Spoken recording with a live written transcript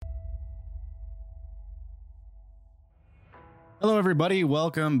Hello, everybody.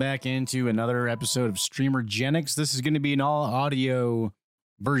 Welcome back into another episode of Streamergenics. This is going to be an all audio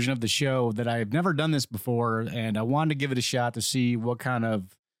version of the show that I've never done this before, and I wanted to give it a shot to see what kind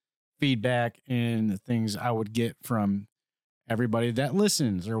of feedback and things I would get from everybody that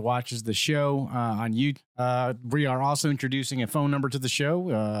listens or watches the show on YouTube. We are also introducing a phone number to the show,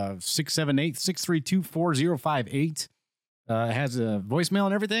 678-632-4058. It has a voicemail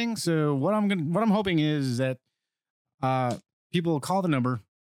and everything. So what I'm hoping is that people call the number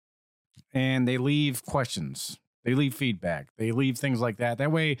and they leave questions, they leave feedback, they leave things like that.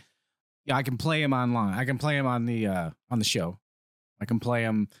 That way, I can play them online. I can play them on the show. I can play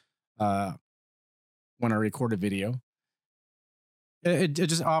them when I record a video. It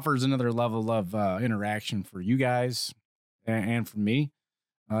just offers another level of interaction for you guys and for me.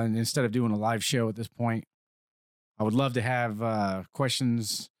 And instead of doing a live show at this point, I would love to have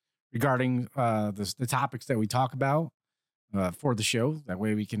questions regarding the topics that we talk about for the show. That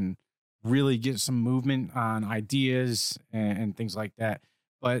way we can really get some movement on ideas and things like that.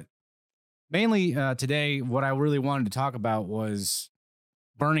 But mainly today, what I really wanted to talk about was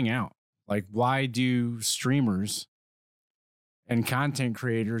burning out. Like, why do streamers and content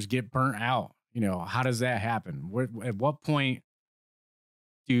creators get burnt out? You know, how does that happen? At what point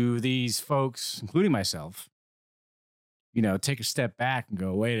do these folks, including myself, you know, take a step back and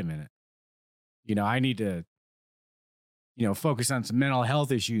go, wait a minute, you know, I need to, you know, focus on some mental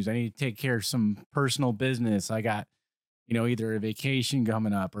health issues. I need to take care of some personal business. I got, you know, either a vacation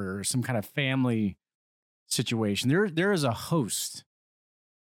coming up or some kind of family situation. There is a host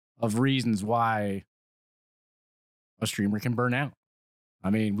of reasons why a streamer can burn out. I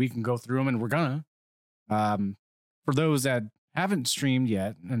mean, we can go through them, and we're gonna. For those that haven't streamed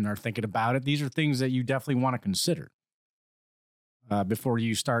yet and are thinking about it, these are things that you definitely want to consider before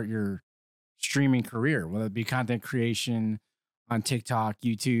you start your streaming career, whether it be content creation on TikTok,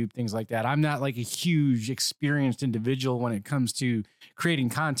 YouTube, things like that. I'm not like a huge experienced individual when it comes to creating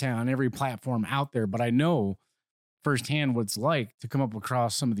content on every platform out there, but I know firsthand what it's like to come up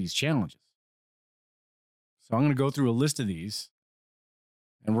across some of these challenges. So I'm going to go through a list of these,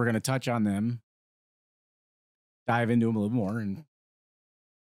 and we're going to touch on them, dive into them a little more, and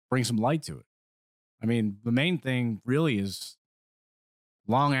bring some light to it. I mean, the main thing really is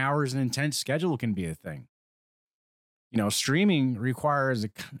long hours and intense schedule can be a thing. You know, streaming requires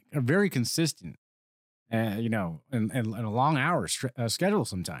a very consistent, you know, and a long hour schedule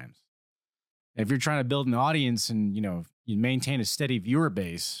sometimes. And if you're trying to build an audience and, you know, you maintain a steady viewer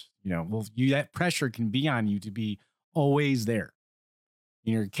base, you know, well, that pressure can be on you to be always there.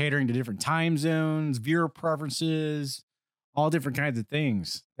 You're catering to different time zones, viewer preferences, all different kinds of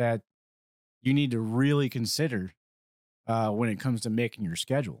things that you need to really consider when it comes to making your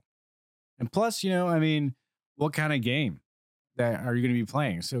schedule. And plus, you know, I mean, what kind of game that are you going to be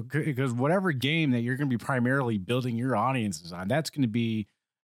playing? So, because whatever game that you're going to be primarily building your audiences on, that's going to be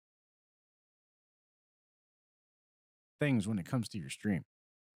things when it comes to your stream.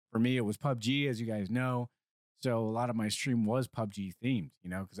 For me, it was PUBG, as you guys know. So a lot of my stream was PUBG themed, you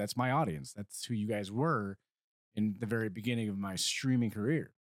know, because that's my audience. That's who you guys were in the very beginning of my streaming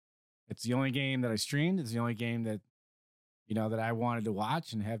career. It's the only game that I streamed. It's the only game that, you know, that I wanted to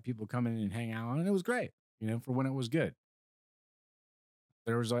watch and have people come in and hang out on. And it was great, you know, for when it was good.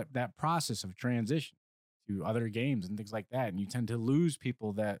 There was like that process of transition to other games and things like that. And you tend to lose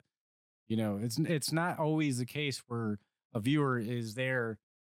people that, you know, it's not always the case where a viewer is there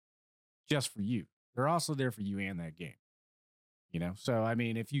just for you. They're also there for you and that game, you know? So, I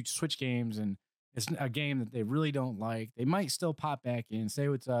mean, if you switch games and it's a game that they really don't like, they might still pop back in, say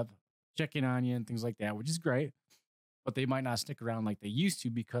what's up, check in on you and things like that, which is great. But they might not stick around like they used to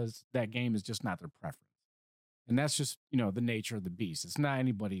because that game is just not their preference. And that's just, you know, the nature of the beast. It's not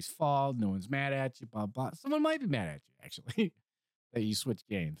anybody's fault. No one's mad at you, blah, blah. Someone might be mad at you, actually, that you switch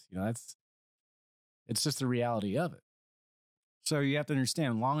games. You know, it's just the reality of it. So you have to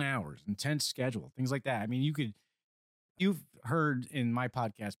understand long hours, intense schedule, things like that. I mean, you've heard in my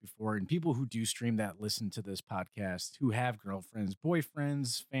podcast before, and people who do stream that listen to this podcast who have girlfriends,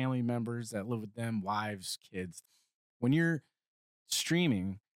 boyfriends, family members that live with them, wives, kids. When you're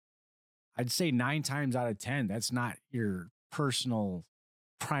streaming, I'd say 9 times out of 10, that's not your personal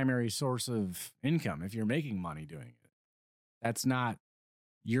primary source of income. If you're making money doing it, that's not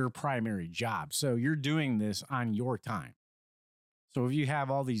your primary job. So you're doing this on your time. So if you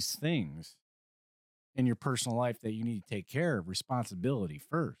have all these things in your personal life that you need to take care of, responsibility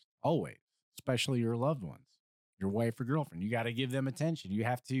first, always, especially your loved ones, your wife or girlfriend, you got to give them attention. You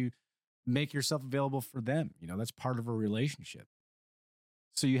have to make yourself available for them. You know, that's part of a relationship.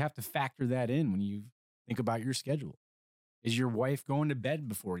 So you have to factor that in when you think about your schedule. Is your wife going to bed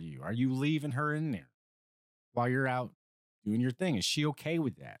before you? Are you leaving her in there while you're out doing your thing? Is she okay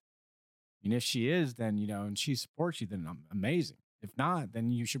with that? And if she is, then, and she supports you, then amazing. If not,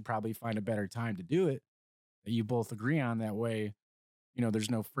 then you should probably find a better time to do it that you both agree on. That way,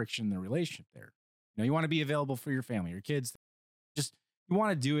 there's no friction in the relationship there. You want to be available for your family, your kids. Just, you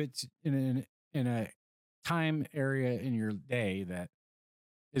want to do it in a time area in your day that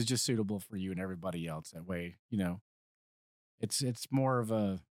is just suitable for you and everybody else. That way, it's more of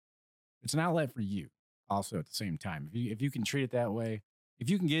it's an outlet for you also at the same time. If you can treat it that way, if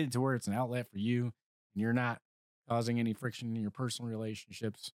you can get it to where it's an outlet for you and you're not causing any friction in your personal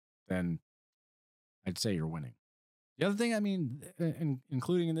relationships, then I'd say you're winning. The other thing,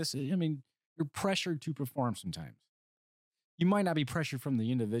 including in this, you're pressured to perform sometimes. You might not be pressured from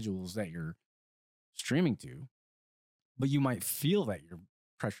the individuals that you're streaming to, but you might feel that you're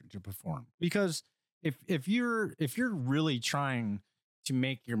pressured to perform. Because if you're really trying to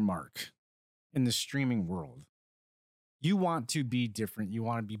make your mark in the streaming world, you want to be different. You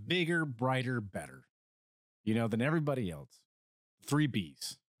want to be bigger, brighter, better, than everybody else. 3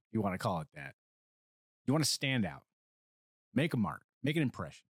 Bs, you want to call it that. You want to stand out, make a mark, make an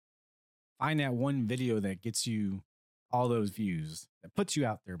impression. Find that one video that gets you all those views, that puts you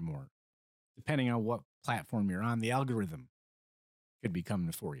out there more. Depending on what platform you're on, the algorithm could be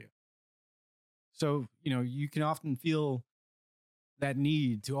coming for you. So, you can often feel that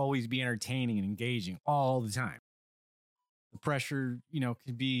need to always be entertaining and engaging all the time. The pressure,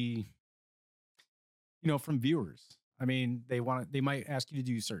 could be, from viewers. They might ask you to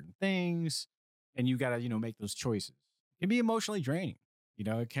do certain things and you got to, make those choices. It can be emotionally draining.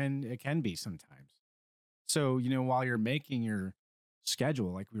 It can be sometimes. So, while you're making your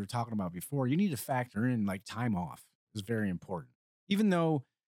schedule, like we were talking about before, you need to factor in like time off is very important. Even though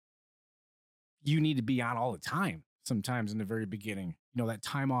you need to be on all the time, sometimes in the very beginning, that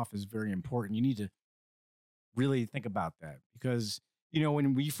time off is very important. You need to really think about that because,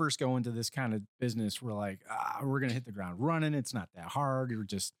 when we first go into this kind of business, we're like, we're going to hit the ground running. It's not that hard. We're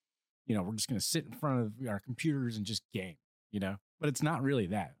just going to sit in front of our computers and just game, but it's not really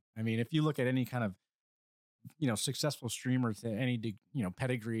that. If you look at any kind of, successful streamer to any,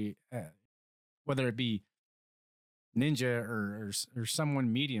 pedigree, whether it be Ninja or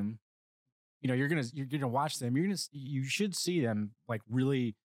someone medium, you're gonna watch them. You should see them like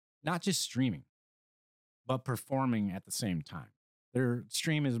really not just streaming, but performing at the same time. Their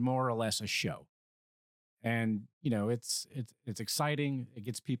stream is more or less a show, and it's exciting. It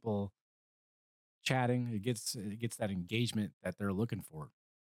gets people chatting. It gets that engagement that they're looking for,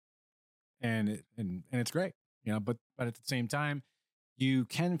 and it's great. But at the same time, you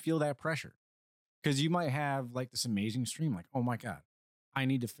can feel that pressure because you might have like this amazing stream, like, oh my God, I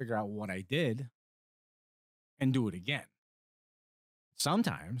need to figure out what I did and do it again.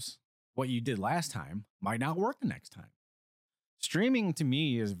 Sometimes what you did last time might not work the next time. Streaming to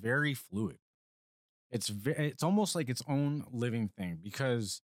me is very fluid. It's almost like its own living thing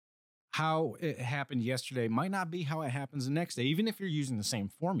because how it happened yesterday might not be how it happens the next day, even if you're using the same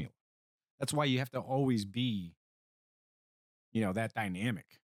formula. That's why you have to always be, that dynamic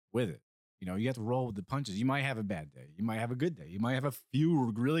with it. You have to roll with the punches. You might have a bad day. You might have a good day. You might have a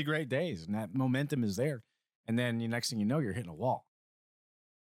few really great days, and that momentum is there. And then the next thing you know, you're hitting a wall.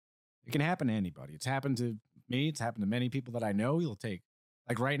 It can happen to anybody. It's happened to me. It's happened to many people that I know. You'll take,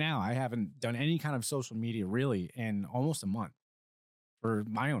 like right now, I haven't done any kind of social media really in almost a month for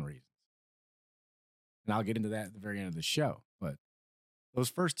my own reasons. And I'll get into that at the very end of the show. But those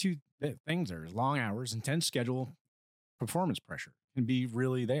first two things are long hours, intense schedule, performance pressure can be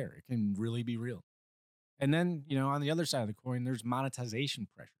really there. It can really be real. And then, on the other side of the coin, there's monetization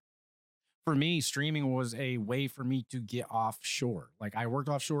pressure. For me, streaming was a way for me to get offshore. Like I worked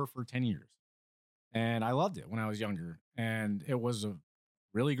offshore for 10 years and I loved it when I was younger. And it was a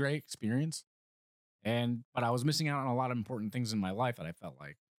really great experience. But I was missing out on a lot of important things in my life that I felt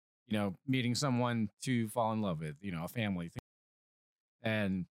like, meeting someone to fall in love with, a family thing.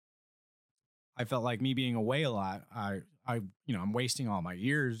 And I felt like me being away a lot, I'm wasting all my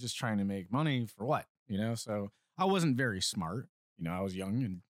years just trying to make money for what, so I wasn't very smart. I was young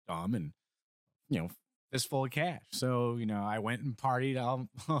and dumb and, fistful of cash. So, I went and partied all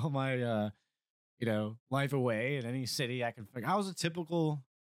my, life away in any city I could figure. I was a typical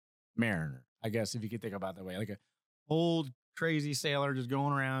mariner, I guess, if you could think about it that way, like a old crazy sailor just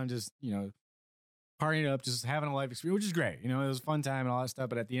going around, just, partying up, just having a life experience, which is great. It was a fun time and all that stuff.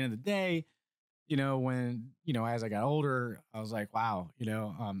 But at the end of the day, when, as I got older, I was like, wow,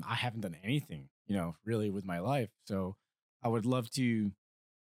 I haven't done anything, really with my life. So I would love to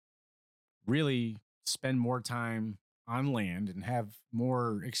really spend more time on land and have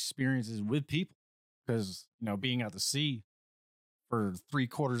more experiences with people because, being out to sea for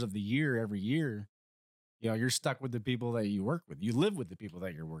 3/4 of the year every year, you're stuck with the people that you work with. You live with the people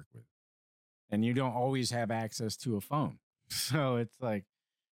that you work with, and you don't always have access to a phone. So it's like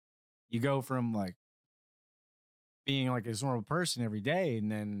you go from like being like a normal person every day,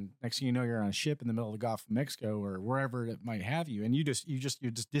 and then next thing you know, you're on a ship in the middle of the Gulf of Mexico or wherever it might have you, and you're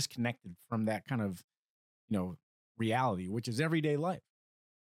just disconnected from that kind of you know reality, which is everyday life.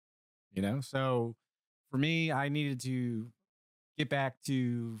 So for me, get back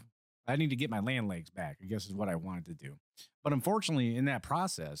to I need to get my land legs back, I guess is what I wanted to do. But unfortunately, in that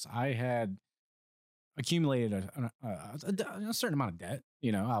process, I had accumulated a certain amount of debt.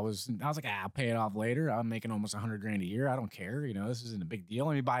 I was like, I'll pay it off later. I'm making almost 100 grand a year. I don't care. This isn't a big deal.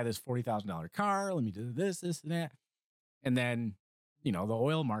 Let me buy this $40,000 car. Let me do this, and that. And then, the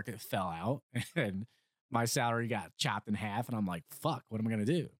oil market fell out and my salary got chopped in half. And I'm like, fuck, what am I going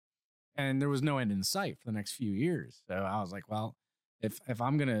to do? And there was no end in sight for the next few years. So I was like, well, if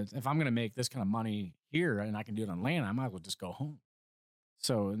I'm gonna make this kind of money here and I can do it on land, I might as well just go home.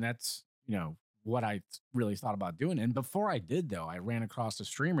 So, and that's what I really thought about doing. And before I did, though, I ran across a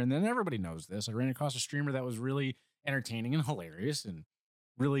streamer, and then everybody knows this. I ran across a streamer that was really entertaining and hilarious, and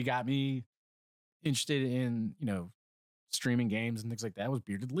really got me interested in streaming games and things like that. It was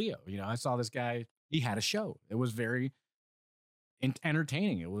Bearded Leo. I saw this guy. He had a show. It was very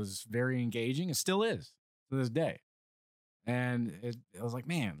entertaining. It was very engaging. It still is to this day. And it was like,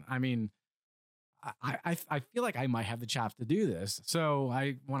 man, I mean, I feel like I might have the chops to do this. So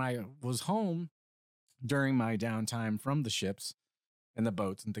when I was home during my downtime from the ships and the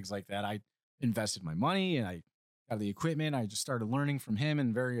boats and things like that, I invested my money and I got the equipment. I just started learning from him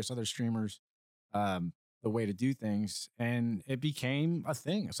and various other streamers the way to do things, and it became a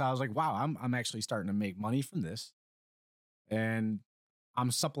thing. So I was like, wow, I'm actually starting to make money from this, and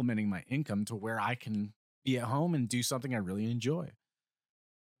I'm supplementing my income to where I can be at home and do something I really enjoy.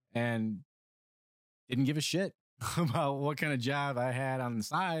 And didn't give a shit about what kind of job I had on the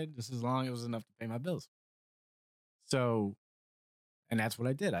side, just as long as it was enough to pay my bills. So, and that's what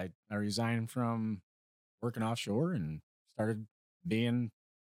I did. I resigned from working offshore and started being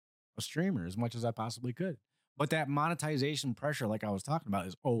a streamer as much as I possibly could. But that monetization pressure, like I was talking about,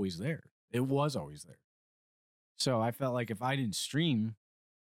 is always there. It was always there. So I felt like if I didn't stream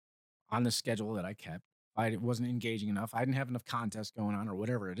on the schedule that I kept, I wasn't engaging enough, I didn't have enough contests going on or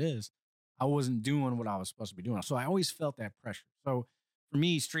whatever it is, I wasn't doing what I was supposed to be doing. So I always felt that pressure. So for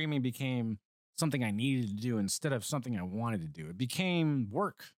me, streaming became something I needed to do instead of something I wanted to do. It became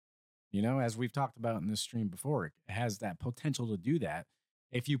work. As we've talked about in this stream before, it has that potential to do that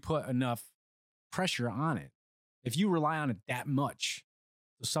if you put enough pressure on it. If you rely on it that much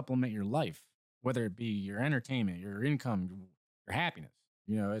to supplement your life, whether it be your entertainment, your income, your happiness,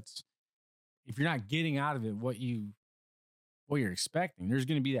 it's if you're not getting out of it what you're expecting, there's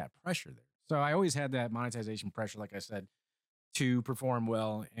going to be that pressure there. So I always had that monetization pressure, like I said, to perform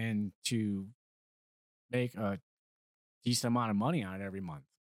well and to make a decent amount of money on it every month.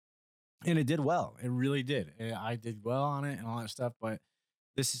 And it did well. It really did. I did well on it and all that stuff. But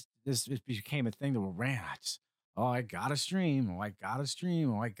this became a thing that will ran. I gotta stream. I gotta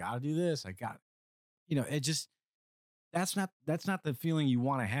stream. I gotta do this. It just that's not the feeling you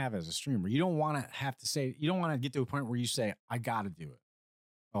want to have as a streamer. You don't want to have to say, you don't want to get to a point where you say, I got to do it.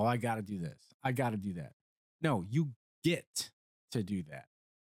 Oh, I got to do this. I got to do that. No, you get to do that.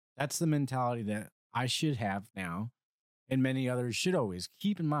 That's the mentality that I should have now, and many others should always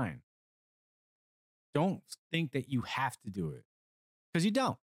keep in mind. Don't think that you have to do it, because you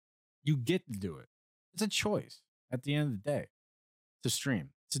don't. You get to do it. It's a choice at the end of the day to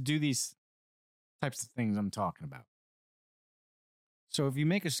stream, to do these types of things I'm talking about. So if you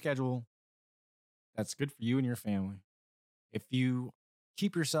make a schedule that's good for you and your family, if you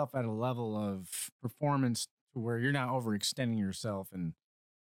keep yourself at a level of performance to where you're not overextending yourself and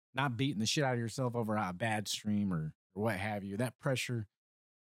not beating the shit out of yourself over a bad stream or what have you, that pressure,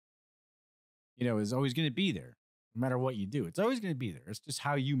 is always going to be there. No matter what you do, it's always going to be there. It's just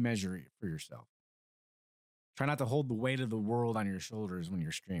how you measure it for yourself. Try not to hold the weight of the world on your shoulders when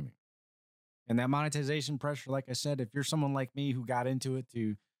you're streaming. And that monetization pressure, like I said, if you're someone like me who got into it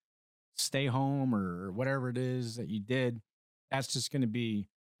to stay home or whatever it is that you did, that's just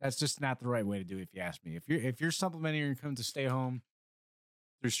not the right way to do it, if you ask me. If you're supplementing your income to stay home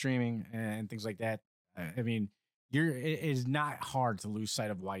through streaming and things like that, I mean, it is not hard to lose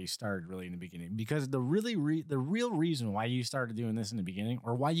sight of why you started really in the beginning, because the real reason why you started doing this in the beginning,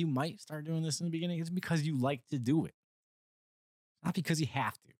 or why you might start doing this in the beginning, is because you like to do it, not because you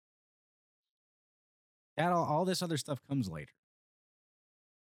have to. That all this other stuff comes later.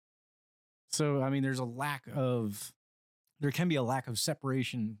 So I mean, there can be a lack of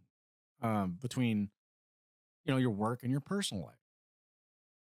separation between your work and your personal life.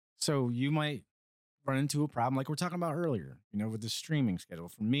 So you might run into a problem like we're talking about earlier, with the streaming schedule.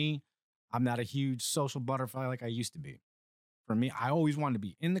 For me, I'm not a huge social butterfly like I used to be. For me, I always wanted to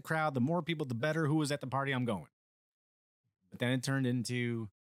be in the crowd. The more people, the better. Who was at the party, I'm going. But then it turned into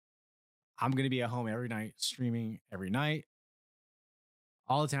I'm going to be at home every night, streaming every night,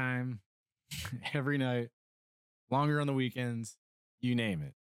 all the time, every night, longer on the weekends, you name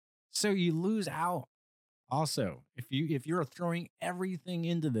it. So you lose out. Also, if you're throwing everything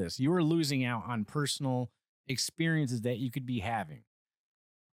into this, you are losing out on personal experiences that you could be having.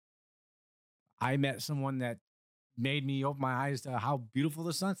 I met someone that made me open my eyes to how beautiful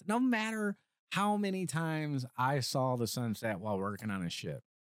the sunset. No matter how many times I saw the sunset while working on a ship,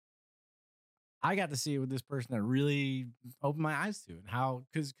 I got to see it with this person that really opened my eyes to it. And how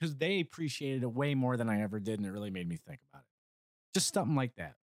because they appreciated it way more than I ever did, and it really made me think about it. Just something like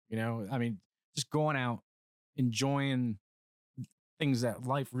that, I mean, just going out, enjoying things that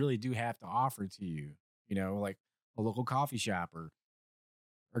life really do have to offer to you. Like a local coffee shop or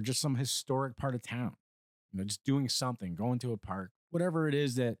just some historic part of town. Just doing something, going to a park, whatever it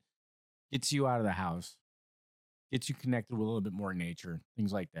is that gets you out of the house, gets you connected with a little bit more nature,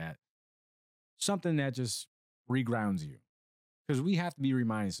 things like that. Something that just regrounds you. Because we have to be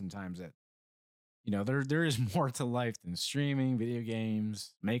reminded sometimes that, there is more to life than streaming, video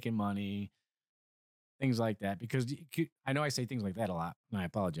games, making money, things like that. Because I know I say things like that a lot, and I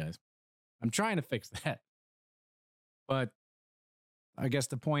apologize. I'm trying to fix that. But I guess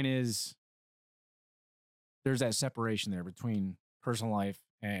the point is there's that separation there between personal life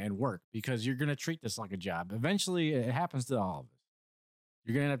and work, because you're going to treat this like a job. Eventually, it happens to all of us.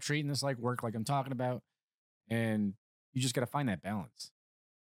 You're going to end up treating this like work, like I'm talking about, and you just got to find that balance.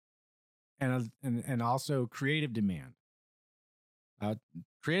 And also creative demand.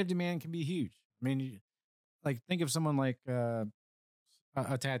 Creative demand can be huge. I mean, like think of someone like a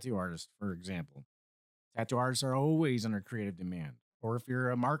tattoo artist, for example. Tattoo artists are always under creative demand. Or if you're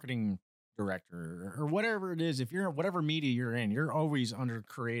a marketing director or whatever it is, if you're whatever media you're in, you're always under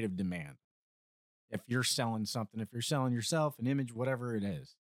creative demand. If you're selling something, if you're selling yourself, an image, whatever it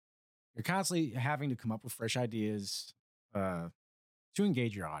is, you're constantly having to come up with fresh ideas to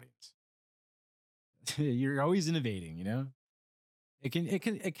engage your audience. You're always innovating,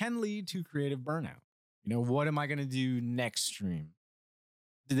 It can lead to creative burnout. What am I going to do next stream?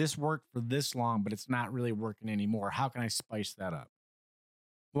 Did this work for this long, but it's not really working anymore? How can I spice that up?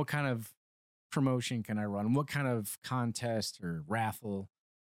 What kind of promotion can I run? What kind of contest or raffle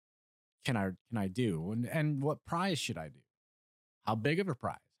can I do? And what prize should I do? How big of a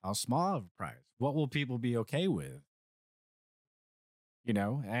prize? How small of a prize? What will people be okay with?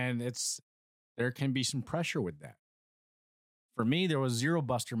 And there can be some pressure with that. For me, there was zero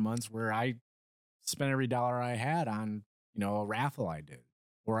buster months where I spent every dollar I had on, a raffle I did,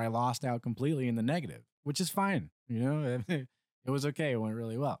 or I lost out completely in the negative, which is fine. It was okay. It went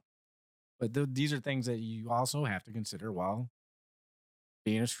really well. But these are things that you also have to consider while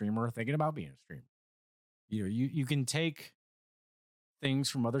being a streamer or thinking about being a streamer. You can take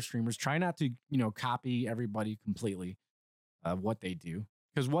things from other streamers. Try not to, copy everybody completely of what they do,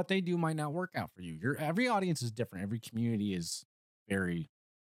 because what they do might not work out for you. Every audience is different. Every community is very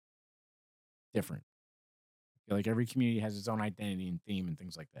different. I feel like every community has its own identity and theme and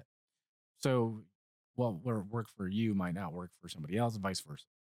things like that. So what work for you might not work for somebody else, and vice versa.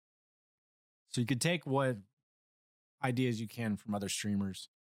 So you could take what ideas you can from other streamers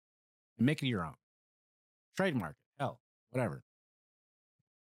and make it your own. Trademark it, hell, whatever.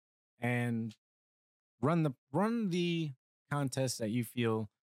 And run the contests that you feel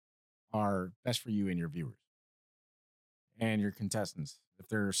are best for you and your viewers and your contestants. If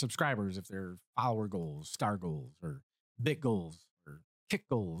they're subscribers, if they're follower goals, star goals, or bit goals, or kick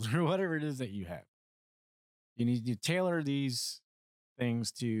goals, or whatever it is that you have. You need to tailor these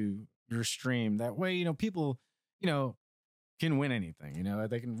things to your stream. That way, people, can win anything.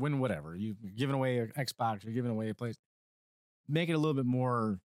 They can win whatever. You're giving away an Xbox, you're giving away a place. Make it a little bit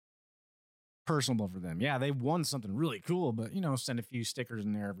more personable for them. Yeah, they won something really cool, but send a few stickers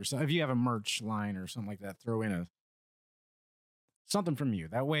in there. If you have a merch line or something like that, throw in something from you.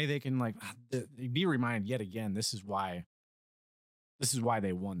 That way they can be reminded yet again. This is why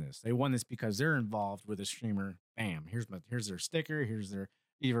they won this. They won this because they're involved with a streamer. Bam! Here's their sticker. Here's their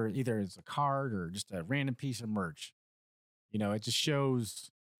either it's a card or just a random piece of merch. It just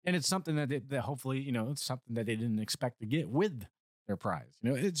shows, and it's something that hopefully it's something that they didn't expect to get with their prize.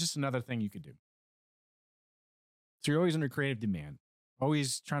 It's just another thing you could do. So you're always under creative demand,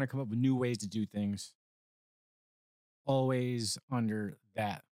 always trying to come up with new ways to do things, always under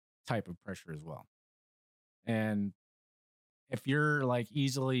that type of pressure as well. And if you're like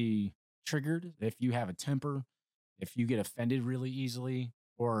easily triggered, if you have a temper, if you get offended really easily,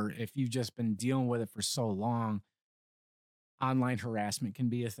 or if you've just been dealing with it for so long, online harassment can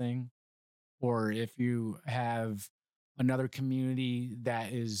be a thing. Or if you have another community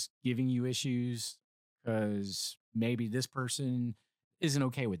that is giving you issues because maybe this person isn't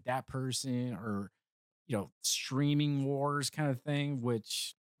okay with that person, or streaming wars kind of thing,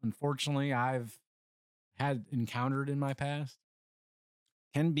 which unfortunately I've had encountered in my past,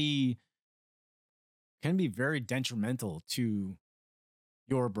 can be very detrimental to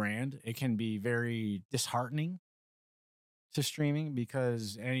your brand. It can be very disheartening to streaming,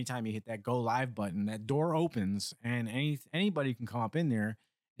 because anytime you hit that go live button, that door opens and anybody can come up in there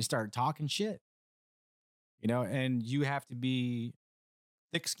and start talking shit, and you have to be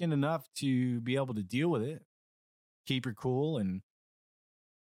thick skinned enough to be able to deal with it, keep your cool, and,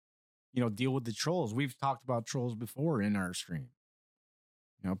 deal with the trolls. We've talked about trolls before in our stream.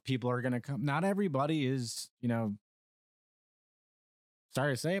 People are going to come. Not everybody is,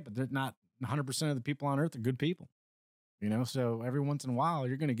 sorry to say it, but they're not 100% of the people on earth are good people. So every once in a while,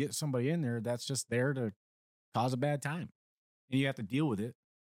 you're going to get somebody in there that's just there to cause a bad time. And you have to deal with it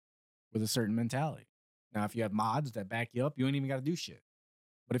with a certain mentality. Now, if you have mods that back you up, you ain't even got to do shit.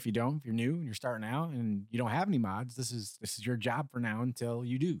 But if you don't, if you're new and you're starting out and you don't have any mods, this is your job for now until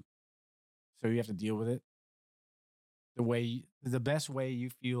you do. So you have to deal with it the best way you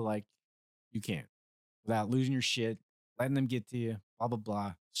feel like you can, without losing your shit, letting them get to you, blah, blah,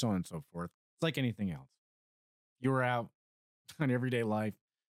 blah, so on and so forth. It's like anything else. You were out on everyday life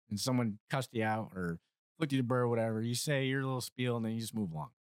and someone cussed you out or flicked you the bird or whatever, you say your little spiel and then you just move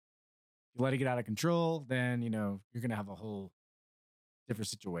along. You let it get out of control, then, you're going to have a whole different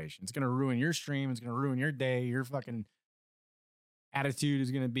situation. It's going to ruin your stream. It's going to ruin your day. Your fucking attitude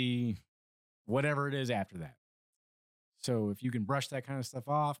is going to be whatever it is after that. So if you can brush that kind of stuff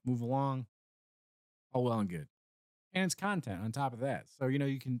off, move along, all well and good. And it's content on top of that. So,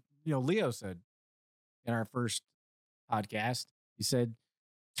 you can, Leo said in our first podcast, he said,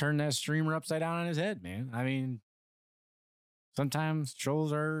 turn that streamer upside down on his head, man. I mean, sometimes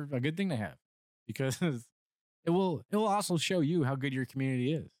trolls are a good thing to have, because it will also show you how good your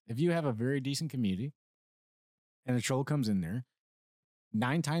community is. If you have a very decent community and a troll comes in there,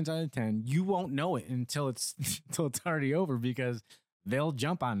 9 times out of 10, you won't know it until it's already over, because they'll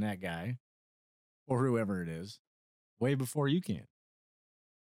jump on that guy or whoever it is way before you can.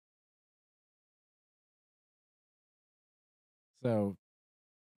 So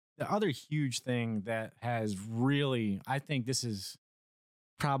the other huge thing that has really, I think this is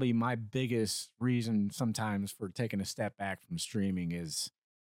probably my biggest reason sometimes for taking a step back from streaming, is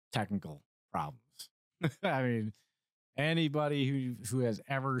technical problems. I mean, anybody who has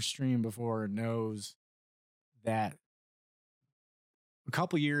ever streamed before knows that a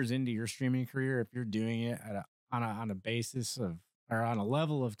couple years into your streaming career, if you're doing it on a basis of, or on a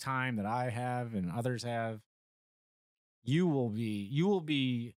level of time that I have and others have, you will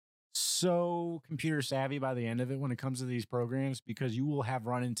be so computer savvy by the end of it when it comes to these programs, because you will have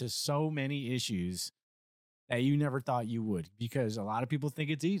run into so many issues that you never thought you would, because a lot of people think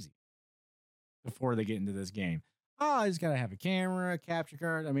it's easy before they get into this game. Oh, I just got to have a camera, a capture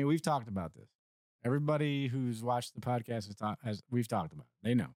card. I mean, we've talked about this. Everybody who's watched the podcast we've talked about it.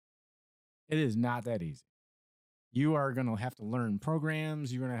 They know it is not that easy. You are going to have to learn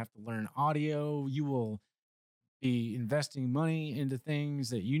programs. You're going to have to learn audio. You will be investing money into things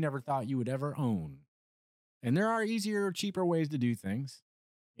that you never thought you would ever own. And there are easier, cheaper ways to do things.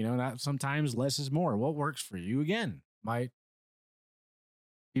 Not sometimes less is more. What works for you, again, might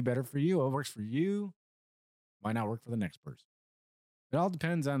be better for you. What works for you might not work for the next person. It all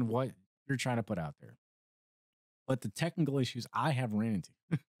depends on what you're trying to put out there. But the technical issues I have ran into,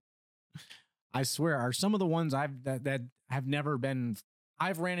 I swear, are some of the ones that have never been.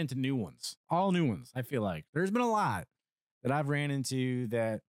 I've ran into new ones, all new ones. I feel like there's been a lot that I've ran into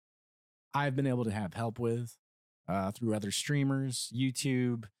that I've been able to have help with through other streamers,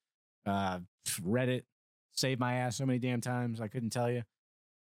 YouTube, Reddit. Saved my ass so many damn times I couldn't tell you.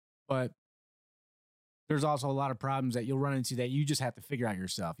 But there's also a lot of problems that you'll run into that you just have to figure out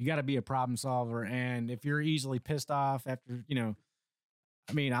yourself. You got to be a problem solver. And if you're easily pissed off after,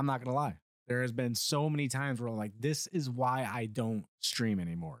 I mean, I'm not going to lie. There has been so many times where I'm like, this is why I don't stream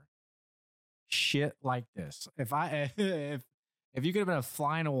anymore. Shit like this. If you could have been a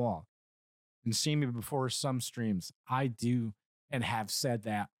fly in a wall and seen me before some streams, I do and have said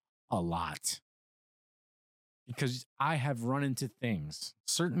that a lot. because I have run into things,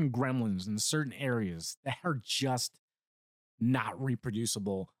 certain gremlins in certain areas that are just not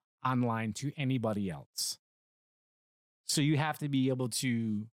reproducible online to anybody else. So you have to be able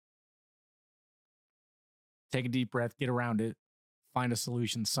to take a deep breath, get around it, find a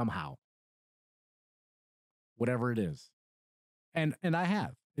solution somehow, whatever it is. And I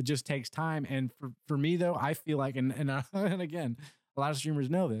have. It just takes time. And for me though, I feel like, and again, a lot of streamers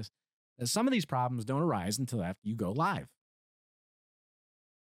know this, that some of these problems don't arise until after you go live.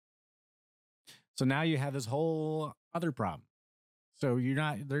 So now you have this whole other problem. So you're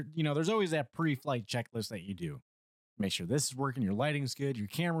not there, there's always that pre-flight checklist that you do. Make sure this is working, your lighting's good, your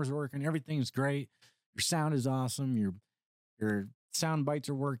camera's working, everything's great, your sound is awesome, your sound bites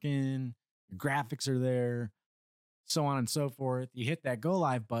are working, your graphics are there, so on and so forth. You hit that go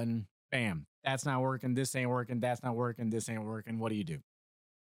live button, bam, that's not working, this ain't working, that's not working, this ain't working. What do?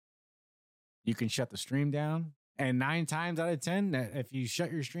 You can shut the stream down. And 9 times out of 10, if you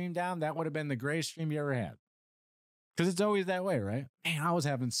shut your stream down, that would have been the greatest stream you ever had. Because it's always that way, right? Man, I was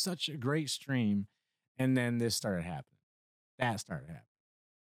having such a great stream. And then this started happening. That started happening.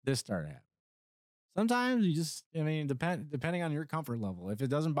 This started happening. Sometimes you just, depending on your comfort level, if it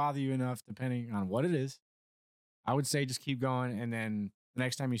doesn't bother you enough, depending on what it is, I would say just keep going. And then the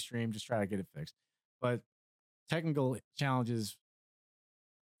next time you stream, just try to get it fixed. But technical challenges,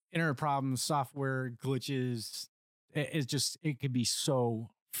 internet problems, software glitches, it could be so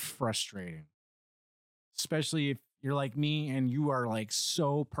frustrating. Especially if you're like me and you are like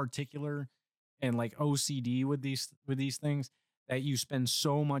so particular and like OCD with these things that you spend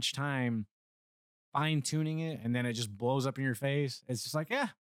so much time fine tuning it and then it just blows up in your face. It's just like, yeah,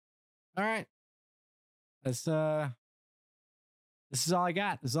 all right. This is all I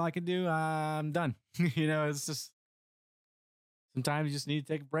got. This is all I can do. I'm done. It's just sometimes you just need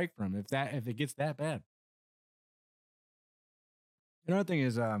to take a break from it if it gets that bad. Another thing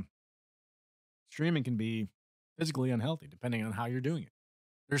is streaming can be physically unhealthy depending on how you're doing it.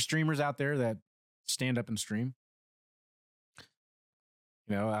 There's streamers out there that stand up and stream.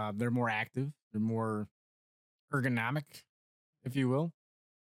 They're more active. They're more ergonomic, if you will.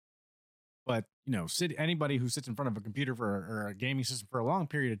 But, anybody who sits in front of a computer or a gaming system for a long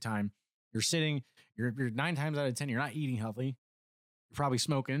period of time, you're 9 times out of 10, you're not eating healthy. You're probably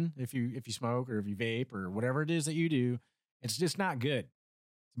smoking if you smoke or if you vape or whatever it is that you do. It's just not good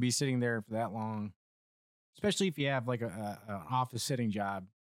to be sitting there for that long, especially if you have like an office sitting job,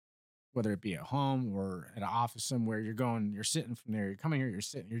 whether it be at home or at an office somewhere. You're sitting from there, you're coming here, you're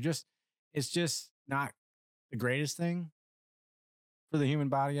sitting, it's just not the greatest thing for the human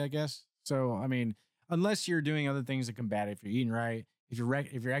body, I guess. So, unless you're doing other things to combat it, if you're eating right, if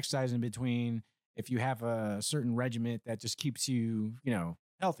you're exercising in between, if you have a certain regiment that just keeps you,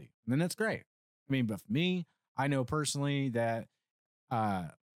 healthy, then that's great. But for me, I know personally that I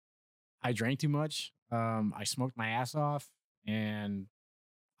drank too much. I smoked my ass off and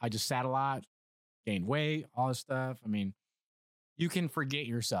I just sat a lot, gained weight, all this stuff. You can forget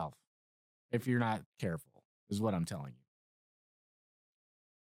yourself if you're not careful, is what I'm telling you.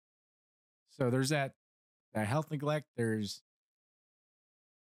 So there's that health neglect. There's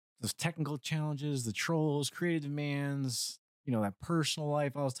those technical challenges, the trolls, creative demands, that personal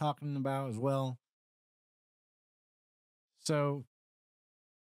life I was talking about as well. So,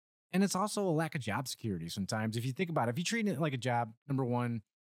 and it's also a lack of job security sometimes. If you think about it, if you treat it like a job, number one,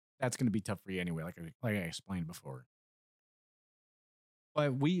 that's going to be tough for you anyway, like I explained before.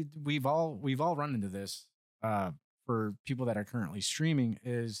 But we've all run into this for people that are currently streaming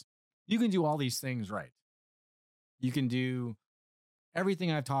is you can do all these things right. You can do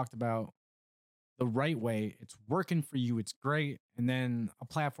everything I've talked about the right way. It's working for you. It's great. And then a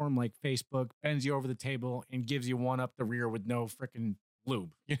platform like Facebook bends you over the table and gives you one up the rear with no freaking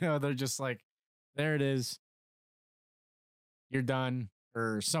lube. They're just like, there it is. You're done.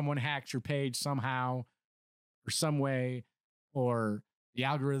 Or someone hacks your page somehow or some way, or the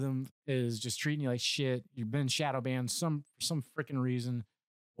algorithm is just treating you like shit. You've been shadow banned for some freaking reason,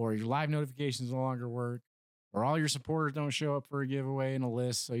 or your live notifications no longer work, or all your supporters don't show up for a giveaway in a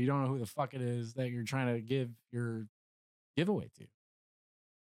list, so you don't know who the fuck it is that you're trying to give your giveaway to.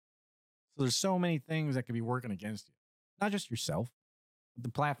 So there's so many things that could be working against you. Not just yourself, but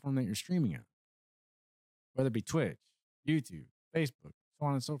the platform that you're streaming on. Whether it be Twitch, YouTube, Facebook, so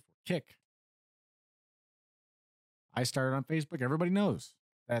on and so forth. Kick. I started on Facebook. Everybody knows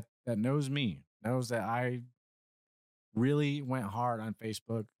that knows me, knows that I really went hard on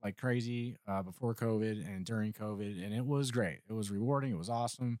Facebook like crazy before COVID and during COVID. And it was great. It was rewarding. It was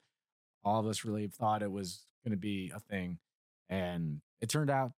awesome. All of us really thought it was going to be a thing. And it turned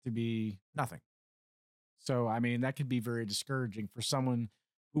out to be nothing. So, I mean, that could be very discouraging for someone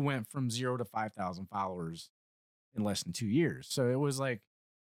who went from 0 to 5,000 followers in less than 2 years. So it was like,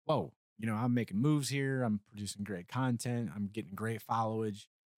 whoa, I'm making moves here. I'm producing great content. I'm getting great followage.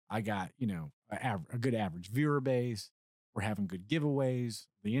 I got, a good average viewer base. We're having good giveaways.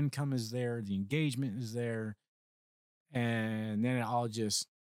 The income is there. The engagement is there. And then it all just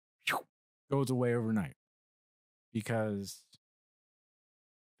goes away overnight because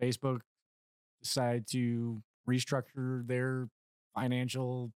Facebook decided to restructure their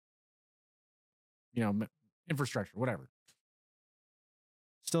financial, infrastructure, whatever.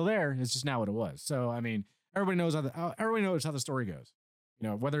 Still there. It's just not what it was. So, I mean, everybody knows how the story goes.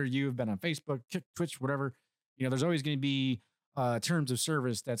 Whether you've been on Facebook, Twitch, whatever, there's always going to be terms of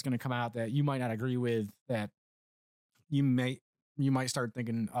service that's going to come out that you might not agree with, that you might start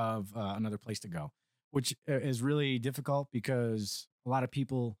thinking of another place to go, which is really difficult because a lot of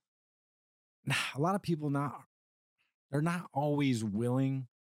people they're not always willing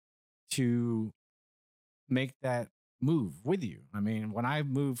to make that move with you. I mean, when I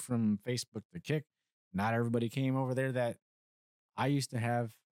moved from Facebook to Kick, not everybody came over there that I used to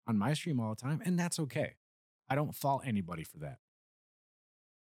have on my stream all the time, and that's okay. I don't fault anybody for that.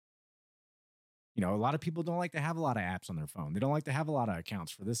 A lot of people don't like to have a lot of apps on their phone. They don't like to have a lot of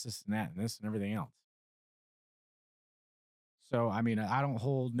accounts for this, and that, and this, and everything else. So, I mean, I don't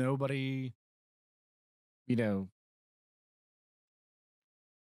hold nobody, in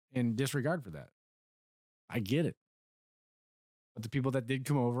disregard for that. I get it. But the people that did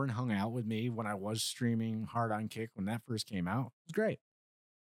come over and hung out with me when I was streaming hard on Kick when that first came out, it was great.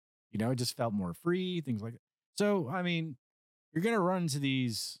 It just felt more free, things like that. So, I mean, you're going to run into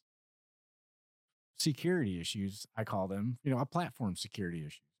these security issues, I call them, a platform security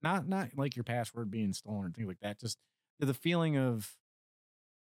issue. Not like your password being stolen and things like that. Just the feeling of,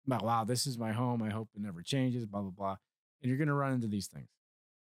 wow, this is my home. I hope it never changes, blah, blah, blah. And you're going to run into these things.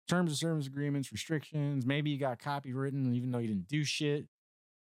 Terms of service agreements, restrictions. Maybe you got copywritten even though you didn't do shit.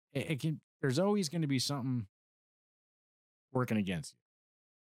 There's always going to be something working against you.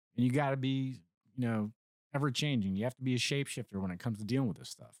 And you got to be, ever changing. You have to be a shapeshifter when it comes to dealing with this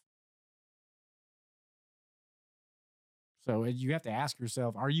stuff. So you have to ask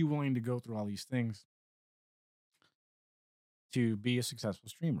yourself, are you willing to go through all these things to be a successful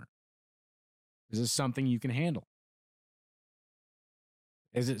streamer? Is this something you can handle?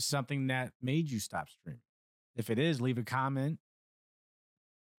 Is it something that made you stop streaming? If it is, leave a comment.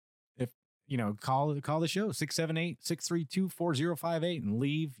 If, call the show, 678-632-4058 and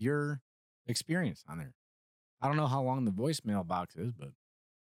leave your experience on there. I don't know how long the voicemail box is, but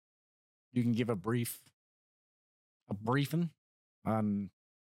you can give a briefing on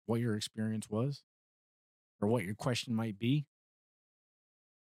what your experience was or what your question might be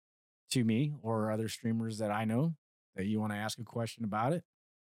to me or other streamers that I know that you want to ask a question about it.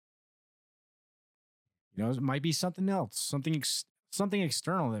 It might be something else, something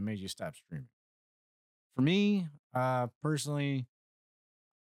external that made you stop streaming. For me, personally,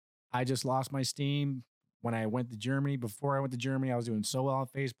 I just lost my steam when I went to Germany. Before I went to Germany, I was doing so well on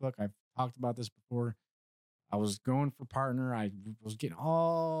Facebook. I've talked about this before. I was going for partner. I was getting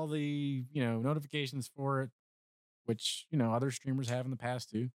all the, notifications for it, which, other streamers have in the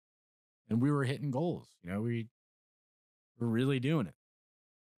past too. And we were hitting goals. We were really doing it.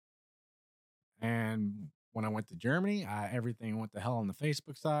 And when I went to Germany, everything went to hell on the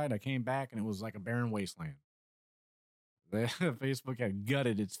Facebook side. I came back and it was like a barren wasteland. Facebook had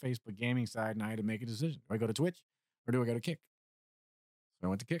gutted its Facebook gaming side, and I had to make a decision. Do I go to Twitch or do I go to Kick? So I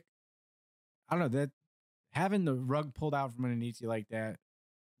went to Kick. I don't know, that having the rug pulled out from underneath you like that,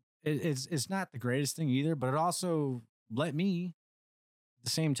 it's not the greatest thing either, but it also let me at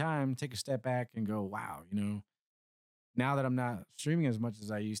the same time take a step back and go, wow, now that I'm not streaming as much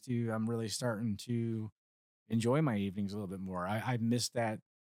as I used to, I'm really starting to enjoy my evenings a little bit more. I miss that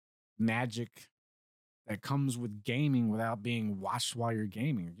magic that comes with gaming without being watched while you're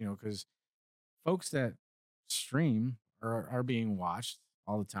gaming, because folks that stream are being watched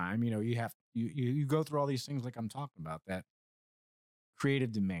all the time. You go through all these things like I'm talking about, that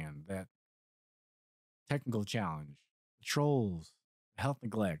creative demand, that technical challenge, trolls, health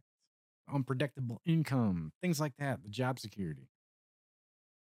neglect, unpredictable income, things like that, the job security.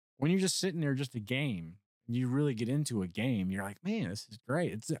 When you're just sitting there just a game, and you really get into a game, you're like, man, this is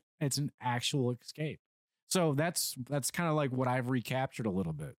great. It's an actual escape. So that's kind of like what I've recaptured a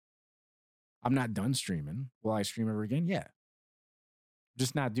little bit. I'm not done streaming. Will I stream ever again? Yeah.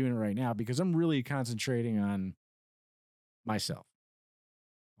 Just not doing it right now because I'm really concentrating on myself.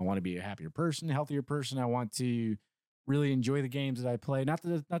 I want to be a happier person, healthier person. I want to really enjoy the games that I play. Not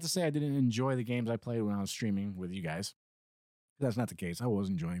to say I didn't enjoy the games I played when I was streaming with you guys. That's not the case. I was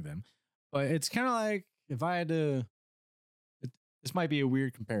enjoying them. But it's kind of like if I had to, it, this might be a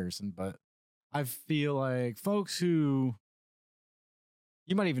weird comparison, but I feel like folks who,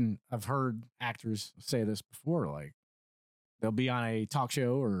 you might even have heard actors say this before, like they'll be on a talk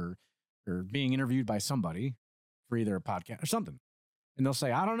show or being interviewed by somebody for either a podcast or something. And they'll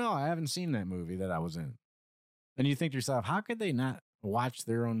say, I don't know, I haven't seen that movie that I was in. And you think to yourself, how could they not watch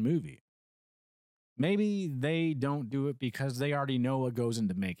their own movie? Maybe they don't do it because they already know what goes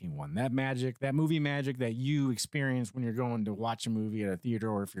into making one. That magic, that movie magic that you experience when you're going to watch a movie at a theater,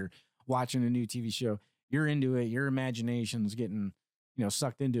 or if you're watching a new TV show, you're into it. Your imagination's getting,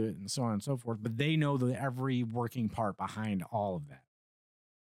 sucked into it and so on and so forth. But they know every working part behind all of that.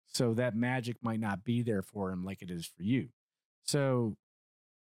 So that magic might not be there for them like it is for you. So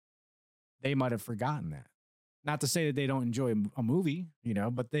they might have forgotten that. Not to say that they don't enjoy a movie,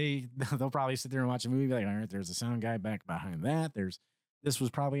 but they'll probably sit there and watch a movie like, all right, there's a sound guy back behind that. This was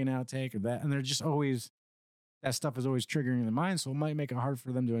probably an outtake or that. And they're just always, that stuff is always triggering in the mind. So it might make it hard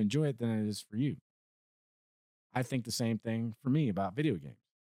for them to enjoy it than it is for you. I think the same thing for me about video games.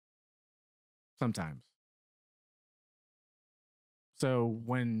 Sometimes. So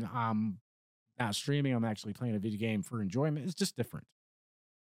when I'm not streaming, I'm actually playing a video game for enjoyment. It's just different.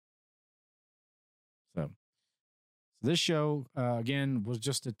 So this show, again, was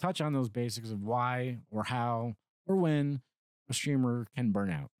just to touch on those basics of why or how or when a streamer can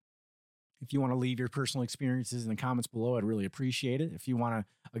burn out. If you want to leave your personal experiences in the comments below, I'd really appreciate it. If you want to,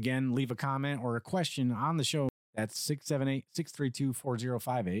 again, leave a comment or a question on the show, that's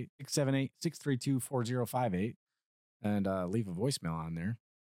 678-632-4058, 678-632-4058, and leave a voicemail on there.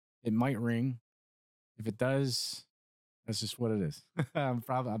 It might ring. If it does, that's just what it is. I'm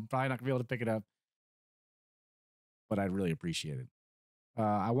probably not going to be able to pick it up, but I'd really appreciate it.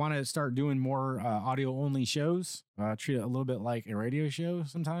 I want to start doing more audio-only shows. Treat it a little bit like a radio show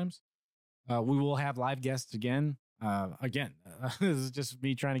sometimes. We will have live guests again. This is just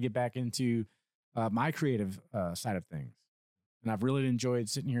me trying to get back into my creative side of things. And I've really enjoyed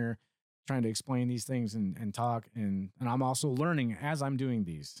sitting here trying to explain these things and talk. And I'm also learning as I'm doing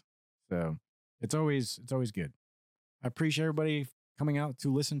these. So it's always good. I appreciate everybody coming out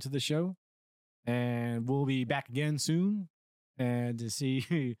to listen to the show. And we'll be back again soon and to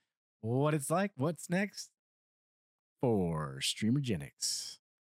see what it's like, what's next for Streamergenics.